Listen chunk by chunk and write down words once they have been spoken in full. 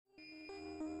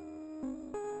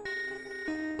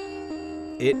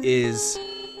It is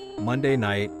Monday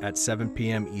night at 7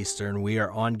 p.m. Eastern. We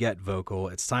are on Get Vocal.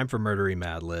 It's time for Murdery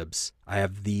Mad Libs. I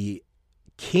have the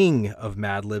king of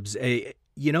Mad Libs. I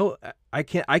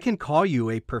can call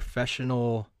you a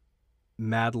professional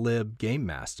Mad Lib game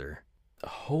master.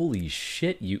 Holy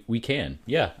shit, we can.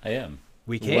 Yeah, I am.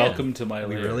 We can. Welcome to my lair.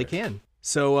 We really can.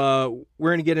 So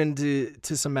we're going to get into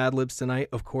some Mad Libs tonight,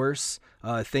 of course.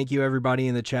 Thank you, everybody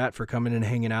in the chat, for coming and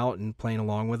hanging out and playing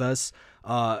along with us.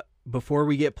 Before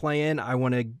we get playing, I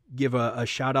want to give a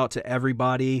shout out to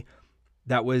everybody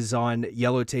that was on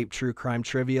Yellow Tape True Crime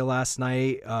Trivia last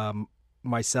night.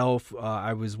 Myself,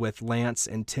 I was with Lance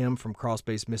and Tim from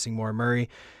Crawlspace Missing More Murray,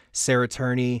 Sarah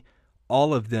Turney.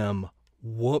 All of them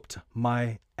whooped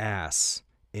my ass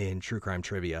in True Crime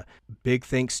Trivia. Big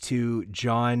thanks to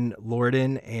John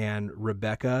Lorden and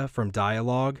Rebecca from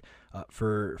Dialogue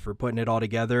for putting it all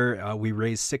together. We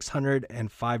raised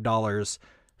 $605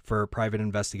 for private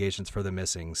investigations for the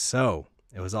missing. So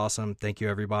it was awesome. Thank you,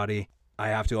 everybody. I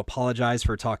have to apologize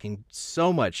for talking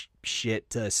so much shit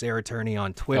to Sarah Turney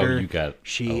on Twitter. Oh, you got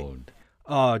owned.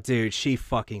 Oh, dude, she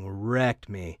fucking wrecked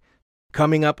me.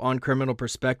 Coming up on Criminal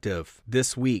Perspective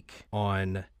this week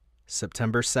on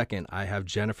September 2nd, I have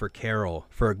Jennifer Carroll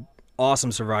for an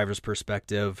awesome survivor's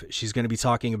perspective. She's going to be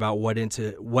talking about what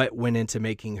went into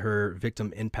making her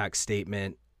victim impact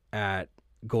statement at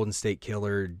Golden State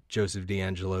Killer Joseph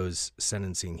D'Angelo's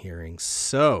sentencing hearing.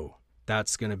 So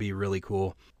that's going to be really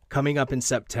cool. Coming up in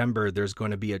September, there's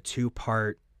going to be a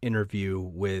 2-part interview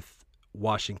with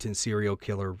Washington serial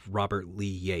killer Robert Lee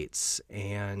Yates.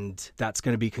 And that's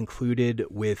going to be concluded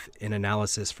with an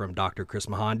analysis from Dr. Chris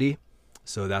Mahandi.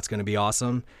 So that's going to be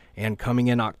awesome. And coming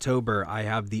in October, I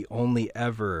have the only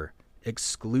ever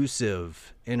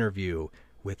exclusive interview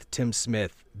with Tim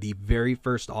Smith, the very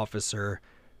first officer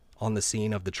on the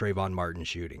scene of the Trayvon Martin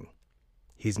shooting.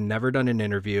 He's never done an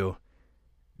interview.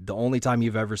 The only time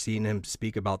you've ever seen him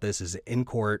speak about this is in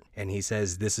court, and he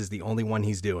says this is the only one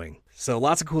he's doing. So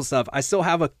lots of cool stuff. I still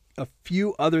have a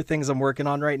few other things I'm working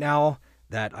on right now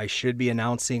that I should be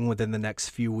announcing within the next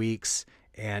few weeks,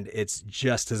 and it's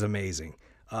just as amazing.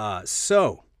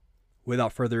 So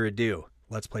without further ado,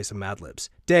 let's play some Mad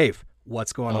Libs. Dave,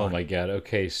 what's going on? Oh my God.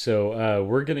 Okay, so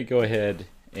we're going to go ahead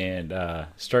and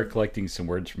start collecting some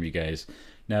words from you guys.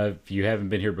 Now, if you haven't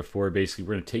been here before, basically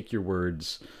we're going to take your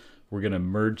words, we're going to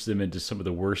merge them into some of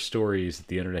the worst stories that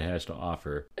the internet has to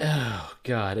offer. Oh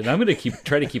God. And I'm going to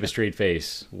try to keep a straight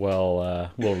face while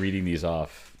reading these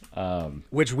off.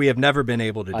 Which we have never been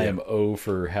able to do. I am O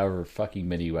for however fucking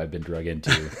many I've been drug into.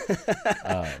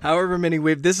 However many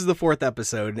this is the 4th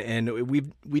episode, and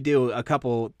we do a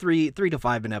couple 3 to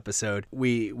 5 an episode.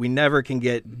 We never can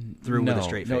get through with a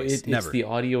straight face. It's the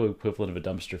audio equivalent of a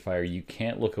dumpster fire. You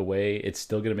can't look away. It's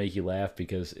still going to make you laugh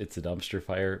because it's a dumpster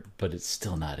fire, but it's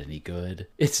still not any good.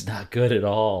 It's not good at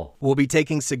all. We'll be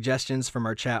taking suggestions from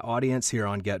our chat audience here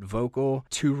on Get Vocal.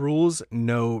 2 rules: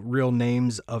 no real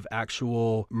names of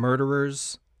actual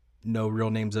murderers, no real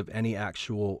names of any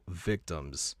actual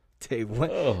victims. Dave,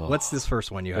 what's this first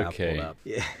one you have pulled up?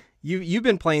 Yeah. You've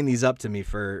been playing these up to me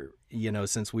for,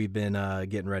 since we've been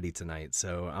getting ready tonight,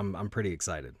 so I'm pretty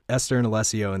excited. Esther and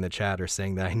Alessio in the chat are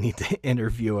saying that I need to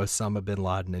interview Osama bin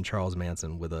Laden and Charles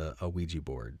Manson with a Ouija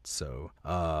board, so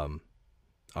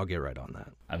I'll get right on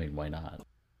that. I mean, why not?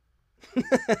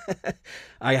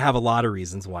 I have a lot of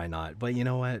reasons why not, but you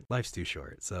know what? Life's too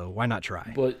short, so why not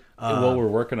try? But while we're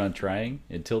working on trying,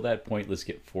 until that point, let's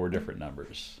get 4 different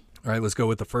numbers. All right, let's go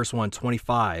with the first one,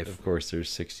 25. Of course, there's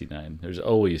 69. There's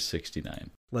always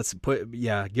 69. Let's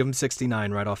give them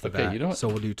 69 right off the bat. You know what? So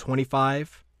we'll do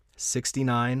 25,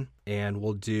 69, and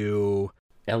we'll do...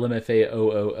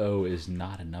 LMFAO00 is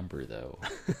not a number, though.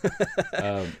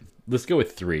 Let's go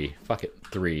with 3. Fuck it,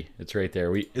 3. It's right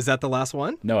there. Is that the last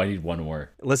one? No, I need one more.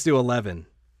 Let's do 11.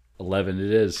 11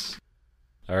 it is.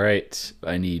 All right,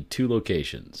 I need 2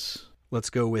 locations. Let's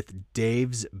go with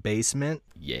Dave's basement.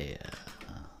 Yeah.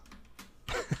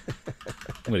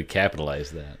 I'm going to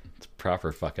capitalize that. It's a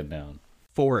proper fucking noun.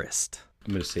 Forest.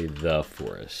 I'm going to say the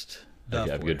forest. I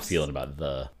have a good feeling about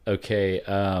the. Okay,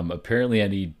 apparently I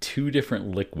need 2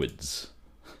 different liquids.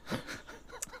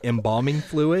 Embalming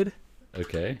fluid.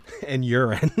 Okay. And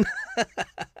urine.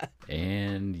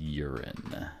 And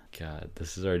urine. God,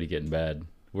 this is already getting bad.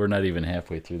 We're not even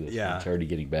halfway through this. Yeah. It's already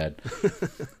getting bad.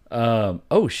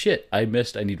 Oh, shit. I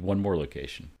need one more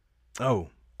location. Oh.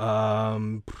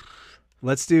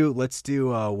 Let's do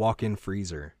walk-in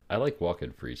freezer. I like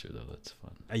walk-in freezer, though. That's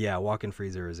fun. Yeah, walk-in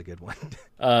freezer is a good one.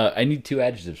 I need 2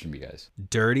 adjectives from you guys.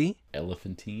 Dirty.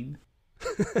 Elephantine.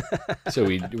 So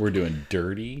we're doing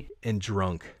dirty. And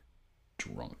drunk.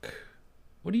 Drunk.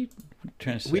 What are you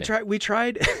trying to say? We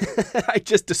tried. I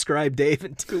just described Dave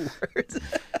in 2 words.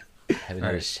 Having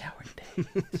a shower day.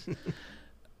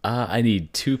 I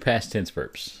need 2 past tense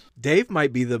verbs. Dave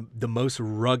might be the most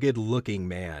rugged looking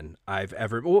man I've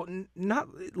ever. Well, not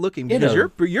looking because you're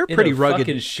pretty in a rugged.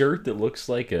 Fucking shirt that looks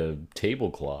like a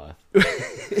tablecloth.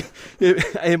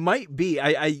 It might be.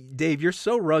 Dave, you're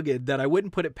so rugged that I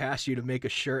wouldn't put it past you to make a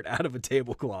shirt out of a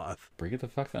tablecloth. Bring it the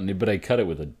fuck on. But I cut it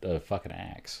with a fucking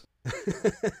axe.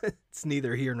 It's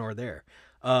neither here nor there.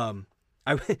 I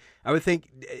would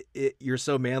think you're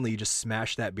so manly you just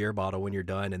smash that beer bottle when you're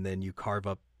done and then you carve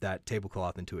up that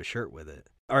tablecloth into a shirt with it.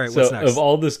 All right, what's next? Of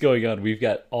all this going on, we've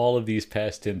got all of these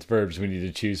past tense verbs we need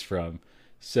to choose from.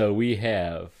 So we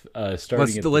have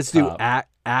starting at the let's top. do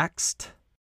axed.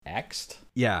 Axed?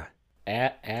 Yeah.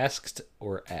 Asked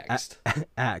or axed?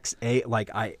 Axe. Like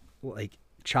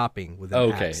chopping with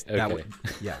an axe. Okay. That would,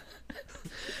 yeah.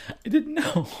 I didn't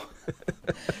know.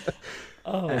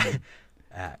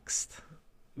 Axed.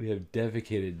 We have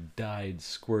defecated, died,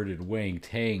 squirted, wanked,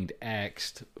 hanged,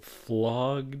 axed,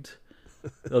 flogged.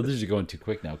 Oh, this is going too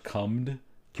quick now. Cummed.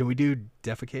 Can we do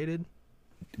defecated?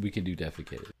 We can do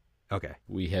defecated. Okay.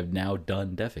 We have now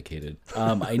done defecated.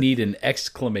 I need an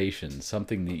exclamation,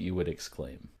 something that you would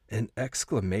exclaim. An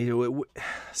exclamation,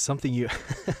 something you.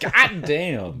 God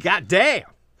damn. God damn.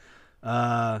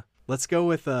 Let's go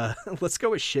with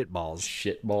shitballs.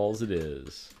 Shitballs it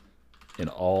is, in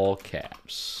all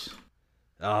caps.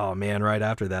 Oh man! Right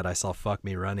after that, I saw "fuck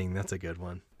me running." That's a good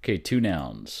one. Okay, 2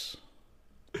 nouns.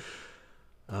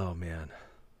 Oh man.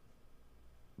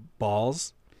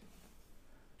 Balls.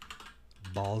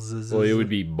 Balls is. Well, it would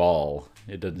be ball.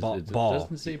 It doesn't. Ball. It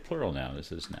doesn't say plural noun. It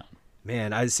says noun.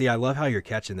 Man, I love how you're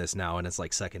catching this now, and it's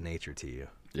like second nature to you.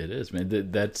 It is,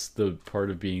 man. That's the part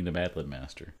of being the Mad Lib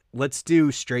master. Let's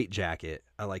do straight jacket.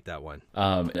 I like that one.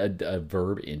 A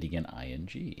verb ending in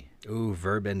ing. Ooh,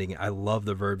 verb ending. I love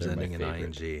the verbs They're my ending in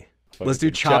favorite. ing. Let's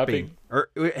do chopping. Or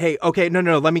hey, okay,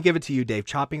 no. Let me give it to you, Dave.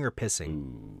 Chopping or pissing?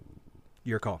 Ooh.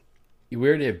 Your call. We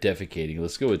already have defecating.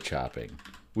 Let's go with chopping.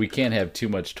 We can't have too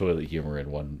much toilet humor in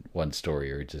one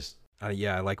story, or just.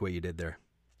 Yeah, I like what you did there.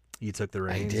 You took the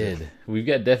I reins. did. We've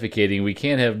got defecating. We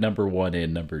can't have number 1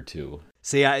 and number 2.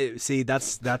 See.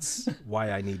 That's why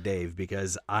I need Dave,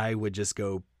 because I would just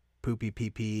go poopy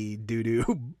pee pee doo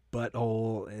doo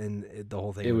butthole and the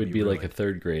whole thing. It would be really... like a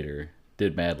 3rd grader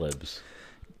did Mad Libs.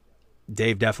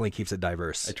 Dave definitely keeps it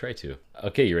diverse. I try to.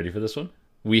 Okay, you ready for this one?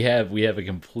 We have a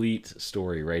complete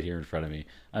story right here in front of me.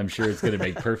 I'm sure it's going to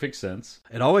make perfect sense.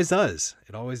 It always does.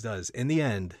 It always does. In the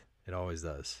end, it always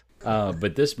does.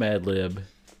 But this Mad Lib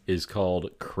is called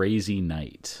Crazy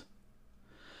Night.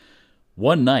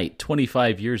 One night,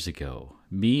 25 years ago,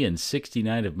 me and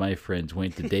 69 of my friends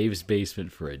went to Dave's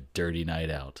basement for a dirty night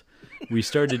out. We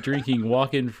started drinking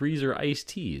walk-in freezer iced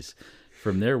teas.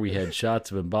 From there, we had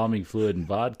shots of embalming fluid and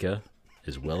vodka,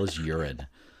 as well as urine.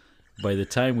 By the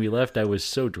time we left, I was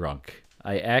so drunk.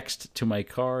 I axed to my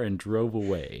car and drove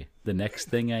away. The next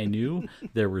thing I knew,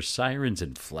 there were sirens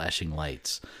and flashing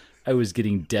lights. I was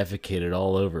getting defecated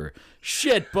all over.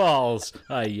 "Shit balls!"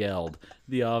 I yelled.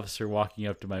 The officer walking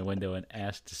up to my window and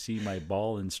asked to see my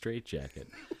ball and straitjacket.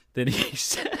 Then he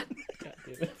said, God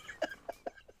damn it.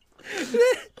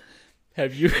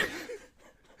 Have you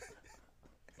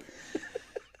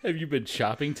been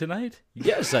shopping tonight?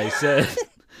 Yes, I said,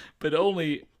 but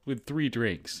only with 3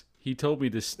 drinks. He told me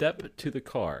to step to the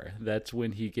car. That's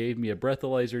when he gave me a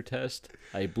breathalyzer test.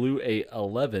 I blew a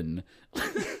 11.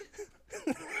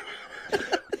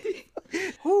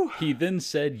 He then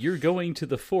said, "You're going to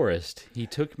the forest." He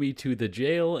took me to the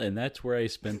jail, and that's where I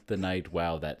spent the night.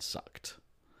 Wow, that sucked.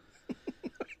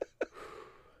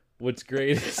 What's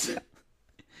great is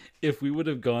if we would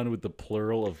have gone with the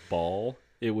plural of ball,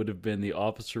 it would have been the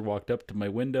officer walked up to my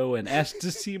window and asked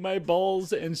to see my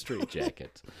balls and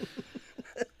straitjacket.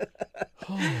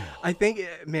 I think,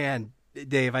 man,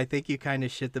 Dave, I think you kind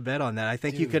of shit the bed on that. I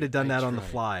think you could have done that on the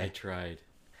fly. I tried.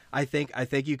 I think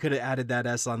you could have added that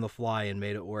S on the fly and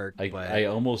made it work. I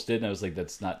almost did, and I was like,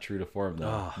 that's not true to form, though.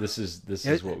 Oh. This is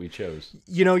what we chose.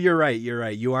 You know, you're right.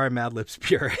 You are a Mad Libs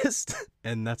purist,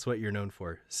 and that's what you're known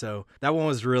for. So that one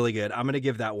was really good. I'm going to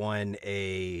give that one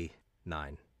a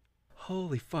 9.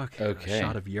 Holy fuck. Okay. A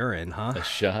shot of urine, huh? A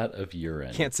shot of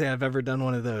urine. Can't say I've ever done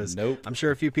one of those. Nope. I'm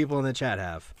sure a few people in the chat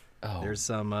have. Oh. There's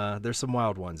some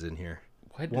wild ones in here.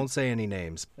 Won't say any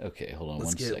names. Okay, hold on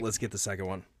Let's get the second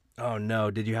one. Oh no,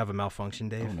 did you have a malfunction,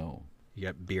 Dave? Oh no. You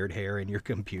got beard hair in your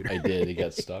computer. I did. It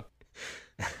got stuck.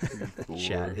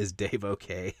 Chat, is Dave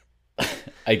okay?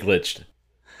 I glitched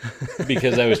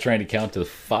because I was trying to count to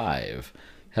 5.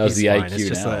 How's He's the fine.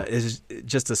 IQ now? It's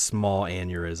just a small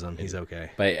aneurysm. He's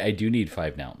okay. But I do need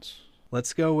 5 nouns.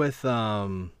 Let's go with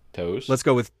Toes. Let's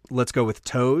go with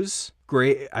toes.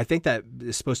 I think that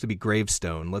is supposed to be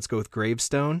gravestone. Let's go with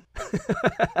gravestone.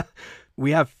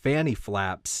 We have fanny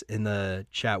flaps in the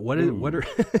chat. What are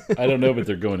I don't know, but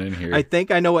they're going in here. I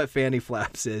think I know what fanny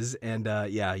flaps is, and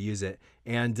yeah, use it.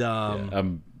 And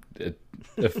I'm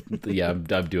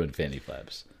doing fanny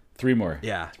flaps. 3 more.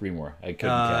 Yeah. 3 more. I couldn't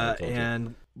count.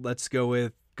 And let's go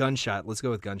with gunshot. Let's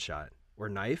go with gunshot or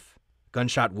knife.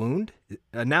 Gunshot wound,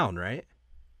 a noun, right?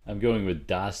 I'm going with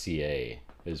dossier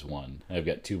is 1. I've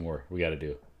got 2 more we got to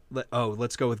do.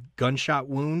 Let's go with gunshot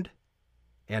wound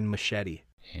and machete.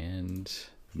 And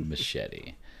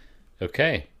machete.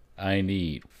 Okay. I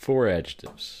need 4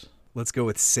 adjectives. Let's go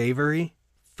with savory,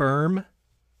 firm.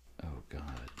 Oh,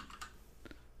 God.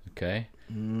 Okay.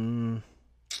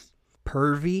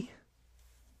 Pervy,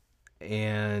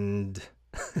 and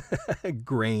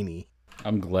grainy.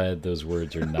 I'm glad those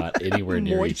words are not anywhere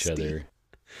near each Moisty. other.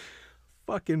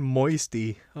 Fucking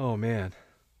moisty. Oh, man.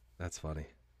 That's funny.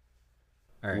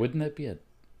 All right. Wouldn't that be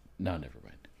No, never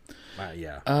mind.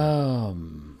 Yeah.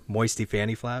 Moisty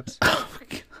fanny flaps. Oh,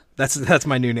 God. That's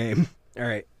my new name. All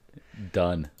right.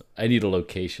 Done. I need a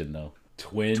location, though.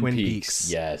 Twin Peaks.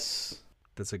 Peaks. Yes.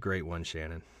 That's a great one,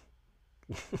 Shannon.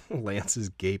 Lance's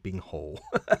gaping hole.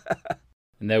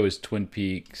 And that was Twin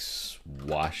Peaks,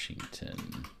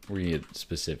 Washington. We're going to get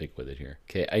specific with it here.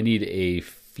 Okay, I need a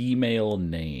female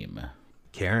name.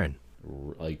 Karen.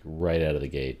 Like right out of the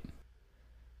gate.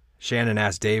 Shannon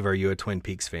asked Dave, are you a Twin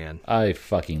Peaks fan? I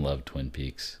fucking love Twin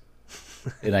Peaks.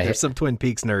 And There's some Twin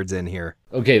Peaks nerds in here.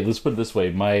 Okay, let's put it this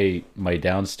way. My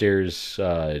downstairs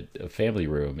family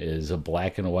room is a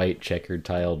black and white checkered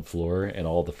tiled floor, and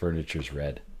all the furniture's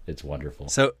red. It's wonderful.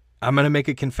 So I'm going to make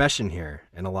a confession here,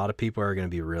 and a lot of people are going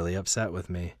to be really upset with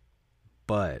me,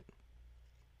 but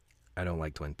I don't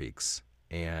like Twin Peaks.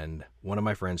 And one of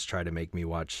my friends tried to make me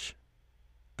watch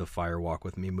the Fire Walk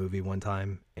with Me movie one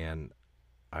time, and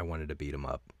I wanted to beat him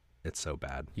up. It's so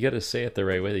bad. You got to say it the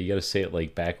right way. You got to say it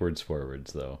like backwards,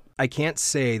 forwards, though. I can't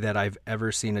say that I've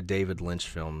ever seen a David Lynch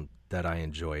film that I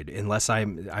enjoyed, unless I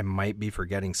might be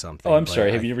forgetting something. Oh, I'm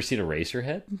sorry. Have you ever seen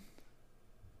Eraserhead?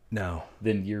 No.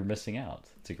 Then you're missing out.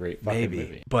 It's a great fucking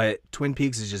movie. But Twin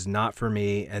Peaks is just not for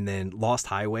me. And then Lost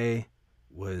Highway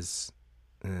was...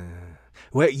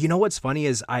 Well, you know what's funny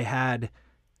is I had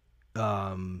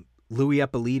Louis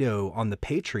Ippolito on the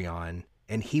Patreon,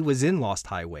 and he was in Lost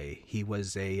Highway. He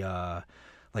was a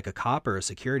cop or a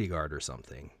security guard or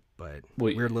something. But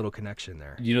weird little connection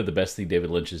there. You know the best thing David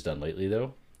Lynch has done lately,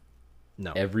 though?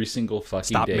 No. Every single fucking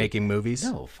Stop day. making movies?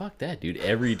 No, fuck that, dude.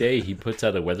 Every day he puts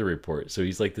out a weather report. So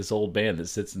he's like this old man that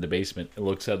sits in the basement and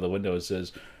looks out the window and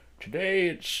says, today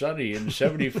it's sunny and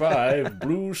 75,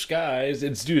 blue skies.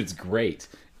 It's great.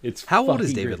 How old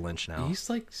is David Lynch now? He's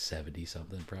like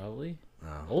 70-something probably.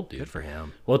 Oh, old dude. Good for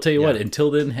him. Well, I'll tell you what.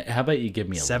 Until then, how about you give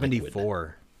me a 74.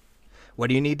 liquid? What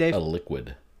do you need, Dave? A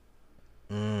liquid.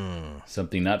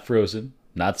 Something not frozen,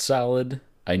 not solid.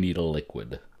 I need a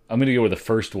liquid. I'm going to go with the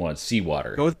first one,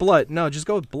 seawater. Go with blood. No, just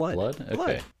go with blood. Blood? Okay.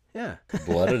 Blood. Yeah.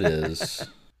 Blood it is.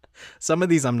 Some of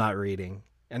these I'm not reading,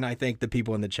 and I think the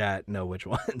people in the chat know which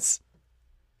ones.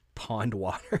 Pond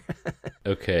water.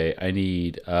 Okay, I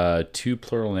need 2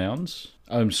 plural nouns.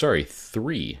 I'm sorry,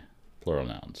 3 plural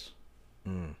nouns.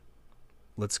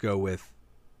 Let's go with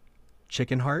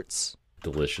chicken hearts.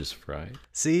 Delicious fried.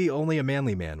 See, only a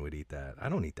manly man would eat that. I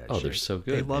don't eat that shit. Oh, they're so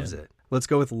good. Dave loves it. Let's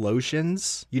go with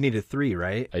lotions. You needed 3,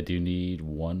 right? I do need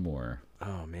 1 more.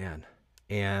 Oh, man.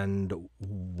 And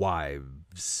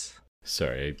wives.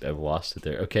 Sorry, I've lost it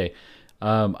there. Okay,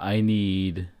 I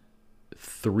need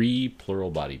 3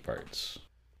 plural body parts.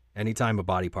 Anytime a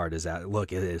body part is out,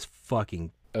 look, it is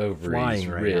fucking ovaries, flying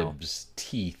right ribs,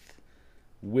 teeth,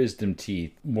 wisdom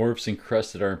teeth, morphs,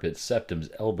 encrusted armpits, septums,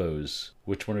 elbows.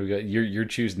 Which one have we got? You're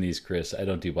choosing these, Chris. I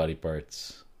don't do body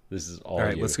parts. This is all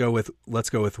right, you. let's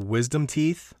go with wisdom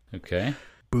teeth. Okay.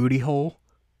 Booty hole.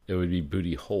 It would be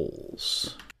booty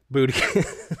holes. Booty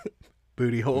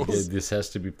holes. This has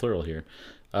to be plural here.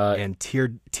 And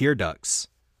tear ducts.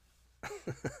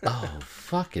 Oh,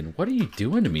 fucking! What are you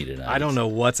doing to me tonight? I don't know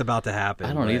what's about to happen.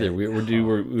 I don't either.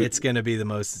 It's gonna be the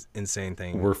most insane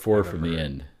thing. We're 4 from the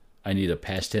end. I need a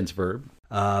past tense verb.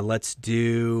 Let's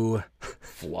do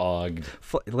flogged.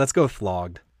 Let's go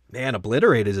flogged. Man,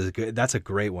 obliterated is good. That's a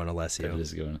great one, Alessio. That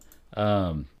is a good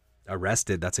one.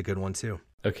 Arrested. That's a good one too.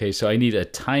 Okay, so I need a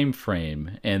time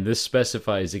frame, and this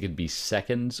specifies it could be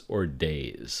seconds or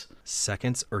days.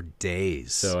 Seconds or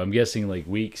days. So I'm guessing like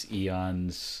weeks,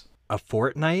 eons. A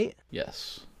fortnight?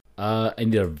 Yes. I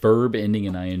need a verb ending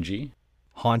in ing.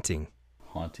 Haunting.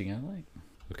 Haunting I like.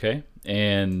 Okay.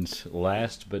 And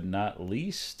last but not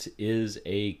least is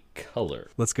a color.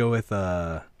 Let's go with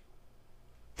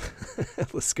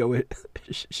let's go with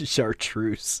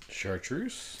chartreuse.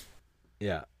 Chartreuse?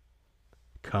 Yeah.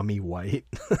 Cummy white.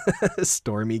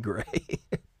 Stormy gray.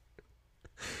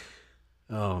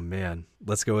 Oh man.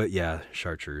 Let's go with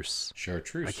chartreuse.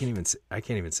 Chartreuse. I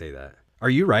can't even say that. Are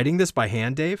you writing this by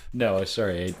hand, Dave? No,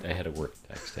 sorry. I had a work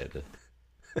text. I had to...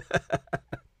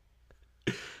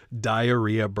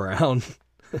 Diarrhea brown.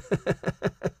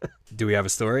 Do we have a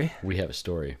story? We have a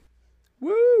story.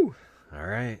 Woo! All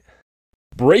right.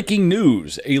 Breaking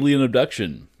news, alien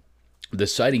abduction. The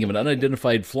sighting of an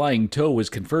unidentified flying toe was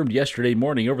confirmed yesterday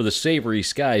morning over the savory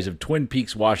skies of Twin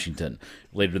Peaks, Washington.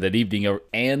 Later that evening, an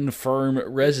Ann Firm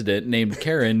resident named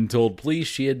Karen told police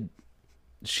she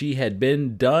had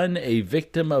been done a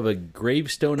victim of a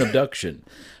gravestone abduction.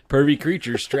 Pervy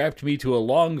creature strapped me to a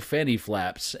long fanny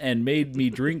flaps and made me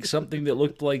drink something that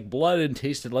looked like blood and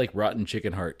tasted like rotten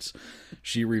chicken hearts,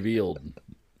 she revealed.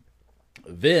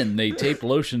 Then they taped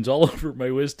lotions all over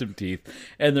my wisdom teeth,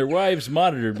 and their wives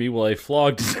monitored me while I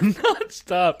flogged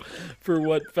nonstop for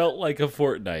what felt like a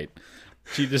fortnight.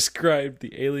 She described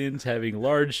the aliens having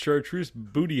large chartreuse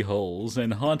booty holes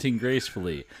and haunting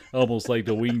gracefully, almost like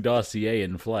the winged dossier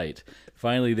in flight.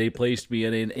 Finally, they placed me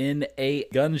in a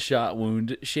gunshot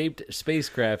wound-shaped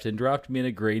spacecraft and dropped me in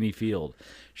a grainy field.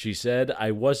 She said,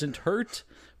 I wasn't hurt,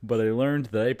 but I learned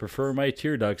that I prefer my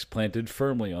tear ducts planted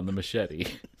firmly on the machete.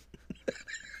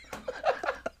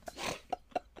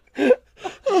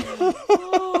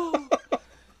 Oh,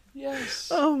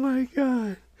 yes. Oh my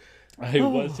god. I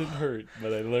wasn't hurt,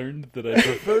 but I learned that I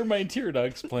prefer my tear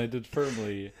ducts planted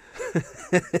firmly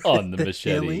on the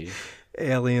machete.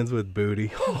 Aliens with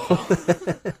booty.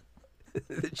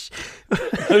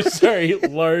 I'm sorry,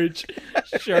 large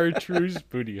chartreuse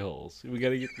booty holes. We got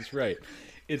to get this right.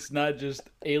 It's not just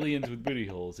aliens with booty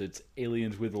holes. It's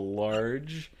aliens with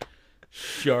large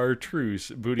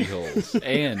chartreuse booty holes.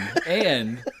 And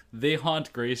they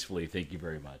haunt gracefully. Thank you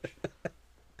very much.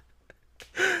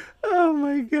 Oh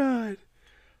my god.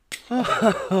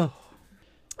 Oh.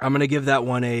 I'm gonna give that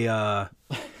one a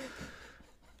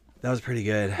that was pretty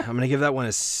good. I'm gonna give that one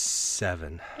a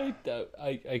 7.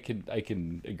 I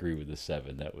can agree with the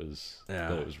 7. That was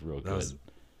real good.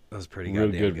 That was pretty real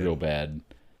good, real bad.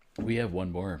 We have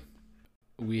one more.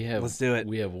 Let's do it.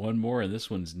 We have one more, and this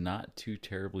one's not too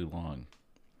terribly long.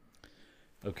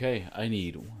 Okay, I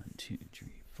need 1, 2, 3,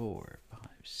 4, 5,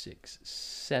 6,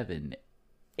 7,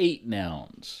 8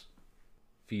 nouns.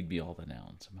 Feed me all the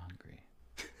nouns. I'm hungry.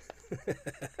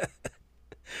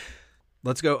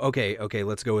 Let's go. Okay.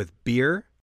 Let's go with beer.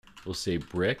 We'll say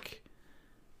brick.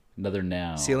 Another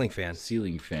noun. Ceiling fan.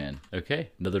 Ceiling fan.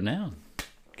 Okay, another noun.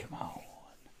 Come on.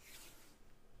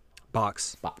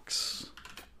 Box. Box.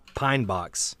 Pine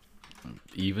box.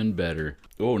 Even better.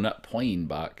 Oh, not plain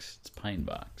box. It's pine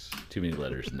box. Too many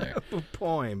letters in there.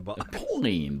 Pine box.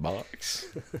 Plain box.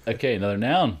 Okay, another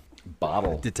noun.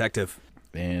 Bottle. Detective.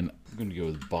 And I'm going to go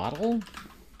with bottle.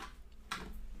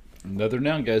 Another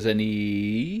noun, guys. I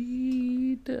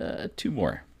need 2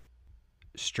 more.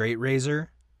 Straight razor.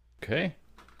 Okay.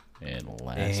 And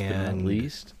last but not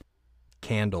least,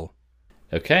 candle.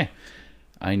 Okay.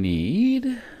 I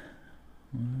need...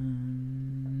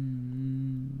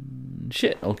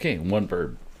 shit. Okay, one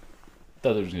verb.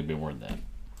 Thought there was going to be more than that.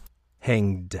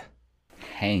 Hanged.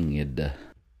 Hanged.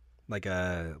 Like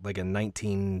a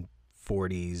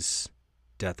 1940s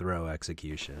death row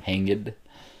execution. Hanged.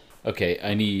 Okay,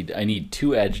 I need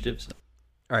 2 adjectives.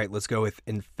 All right, let's go with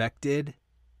infected.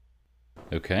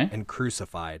 Okay. And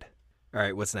crucified. All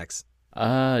right, what's next?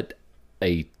 A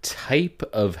type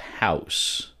of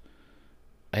house.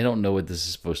 I don't know what this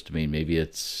is supposed to mean. Maybe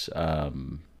it's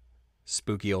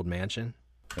spooky old mansion.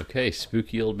 Okay,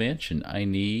 spooky old mansion. I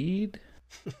need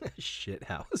shit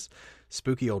house.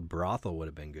 Spooky old brothel would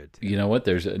have been good too. You know what?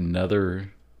 There's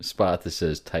another spot that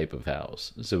says type of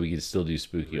house, so we can still do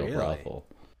spooky old brothel.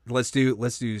 Let's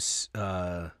do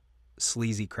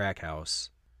sleazy crack house.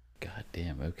 God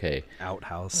damn. Okay.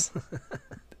 Outhouse.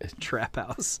 Trap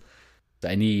house.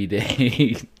 I need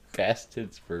a past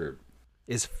tense verb.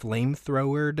 Is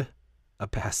flamethrowered a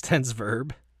past tense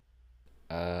verb?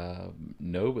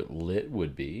 No, but lit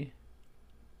would be.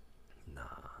 Nah.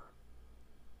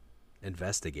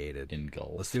 Investigated.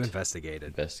 Engulfed. Let's do investigated.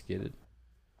 Investigated.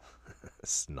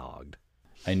 Snogged.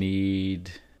 I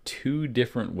need 2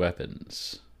 different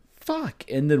weapons. Fuck.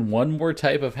 And then 1 more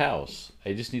type of house.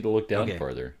 I just need to look down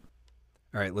further.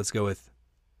 All right, let's go with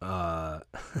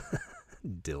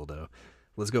dildo.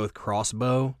 Let's go with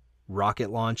crossbow,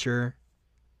 rocket launcher,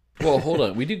 Well, hold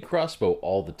on. We do crossbow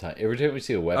all the time. Every time we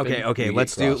see a weapon, Okay, we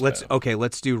let's get do crossbow.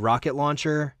 let's do rocket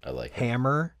launcher, I like it.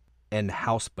 hammer, and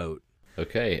houseboat.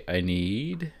 Okay, I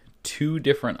need 2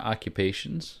 different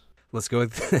occupations. Let's go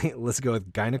with let's go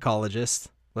with gynecologist.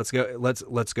 Let's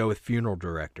go with funeral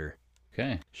director.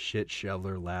 Okay. Shit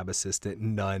shoveler, lab assistant.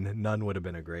 None would have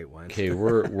been a great one. Okay,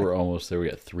 we're almost there. We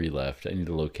got 3 left. I need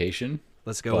a location.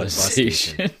 Let's go with bus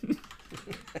station.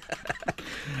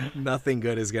 Nothing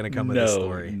good is gonna come of this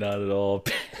story. Not at all.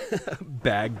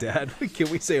 Baghdad. Can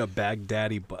we say a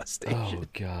Baghdaddy bus station? Oh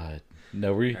God.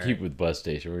 No, we're gonna keep it with bus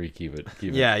station. We're gonna keep it.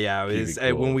 Yeah. Keep it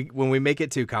cool. When we make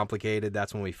it too complicated,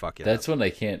 that's when we fuck it. That's when I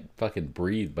can't fucking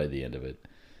breathe by the end of it.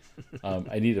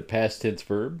 I need a past tense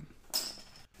verb.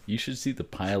 You should see the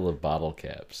pile of bottle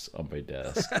caps on my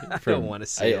desk. I don't want to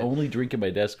see I only drink at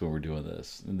my desk when we're doing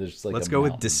this, and there's like. Let's go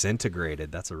with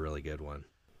disintegrated. That's a really good one.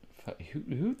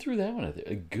 Who threw that one out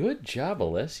there? Good job,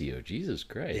 Alessio. Jesus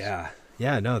Christ. Yeah.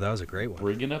 No, that was a great one.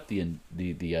 Bringing up the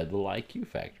little IQ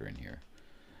factor in here.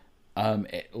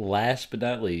 Last but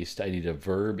not least, I need a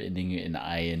verb ending in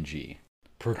ing.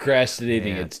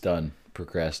 Procrastinating. It's done.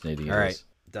 Procrastinating. All right,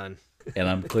 done. And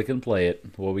I'm clicking play it.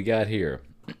 What we got here?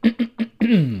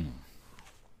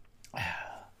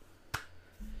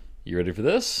 You ready for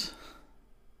this?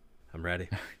 I'm ready.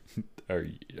 Are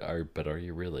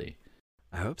you really?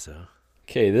 I hope so.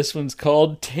 Okay, this one's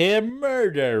called Tim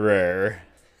Murderer.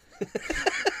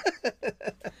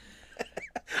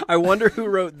 I wonder who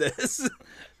wrote this.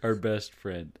 Our best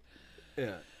friend.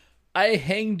 Yeah. I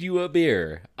hanged you a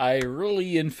beer. I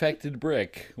really infected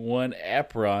brick. One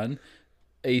apron.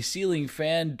 A ceiling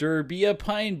fan, derby, a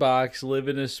pine box, live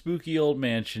in a spooky old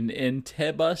mansion in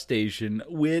Teba Station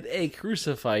with a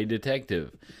crucified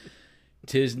detective.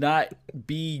 'Tis not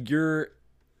be your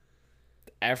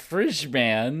average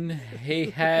man,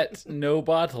 hey hat, no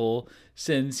bottle,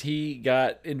 since he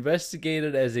got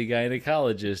investigated as a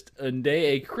gynecologist. One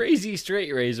day a crazy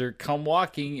straight razor come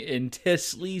walking into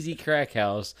sleazy crack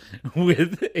house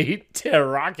with a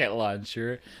rocket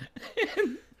launcher.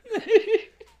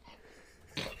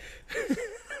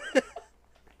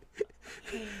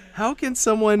 How can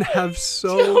someone have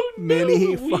so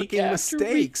many fucking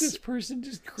mistakes? This person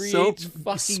just creates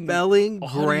fucking spelling,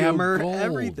 grammar, gold.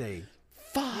 everything.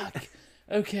 Fuck.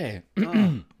 Okay.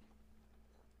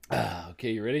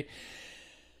 Okay, you ready?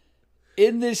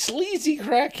 In the sleazy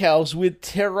crack house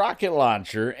with rocket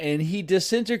launcher, and he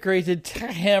disintegrated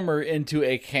hammer into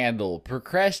a candle,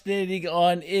 procrastinating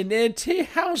on an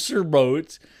anti-houser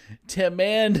boat.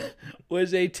 Man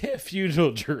was a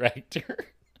funeral director.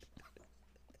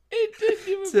 It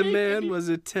didn't even Man was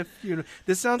a funeral.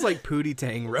 This sounds like Pootie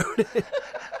Tang wrote it.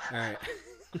 All right.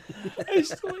 I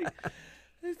still like,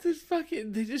 it's just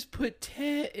fucking. They just put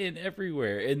in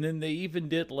everywhere, and then they even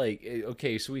did like.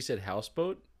 Okay, so we said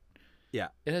houseboat. Yeah,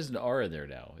 it has an R in there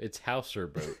now. It's houser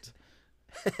boat.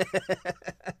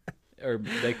 Or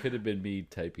that could have been me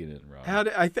typing it wrong. How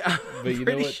did but you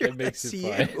know what? Sure that makes it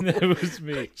you. fine. That was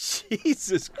me.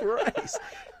 Jesus Christ.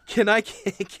 Can I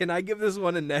give this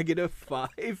one a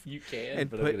 -5? You can, and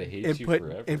but put, I'm gonna hate you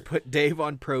forever. And put Dave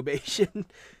on probation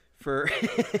for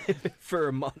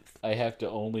a month. I have to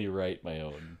only write my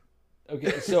own.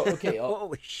 Okay.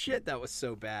 Holy shit, that was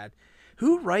so bad.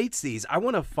 Who writes these? I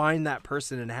want to find that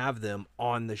person and have them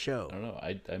on the show. I don't know.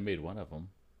 I made one of them.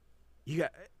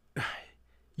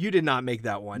 You did not make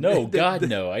that one. No, God,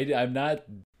 no. I'm not.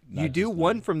 You do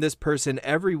one from this person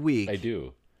every week. I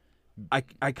do.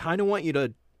 I kind of want you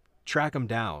to track them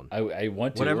down. I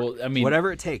want to. Whatever, well, I mean,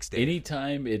 whatever it takes, Dave.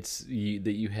 Anytime it's that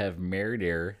you have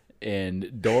Murder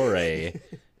and Dore,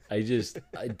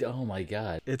 oh my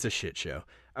God. It's a shit show.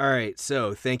 All right,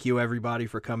 so thank you everybody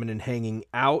for coming and hanging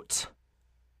out.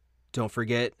 Don't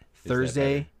forget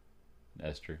Thursday.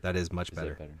 That's true. That is much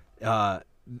better.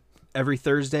 Every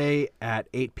Thursday at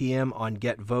 8 p.m. on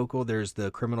Get Vocal, there's the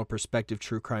Criminal Perspective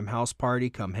True Crime House Party.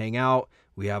 Come hang out.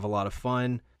 We have a lot of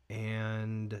fun.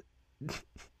 And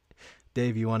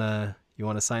Dave, you wanna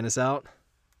sign us out?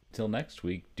 Till next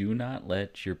week, do not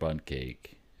let your bunt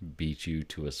cake beat you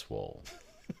to a swole.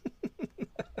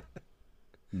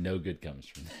 No good comes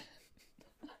from that.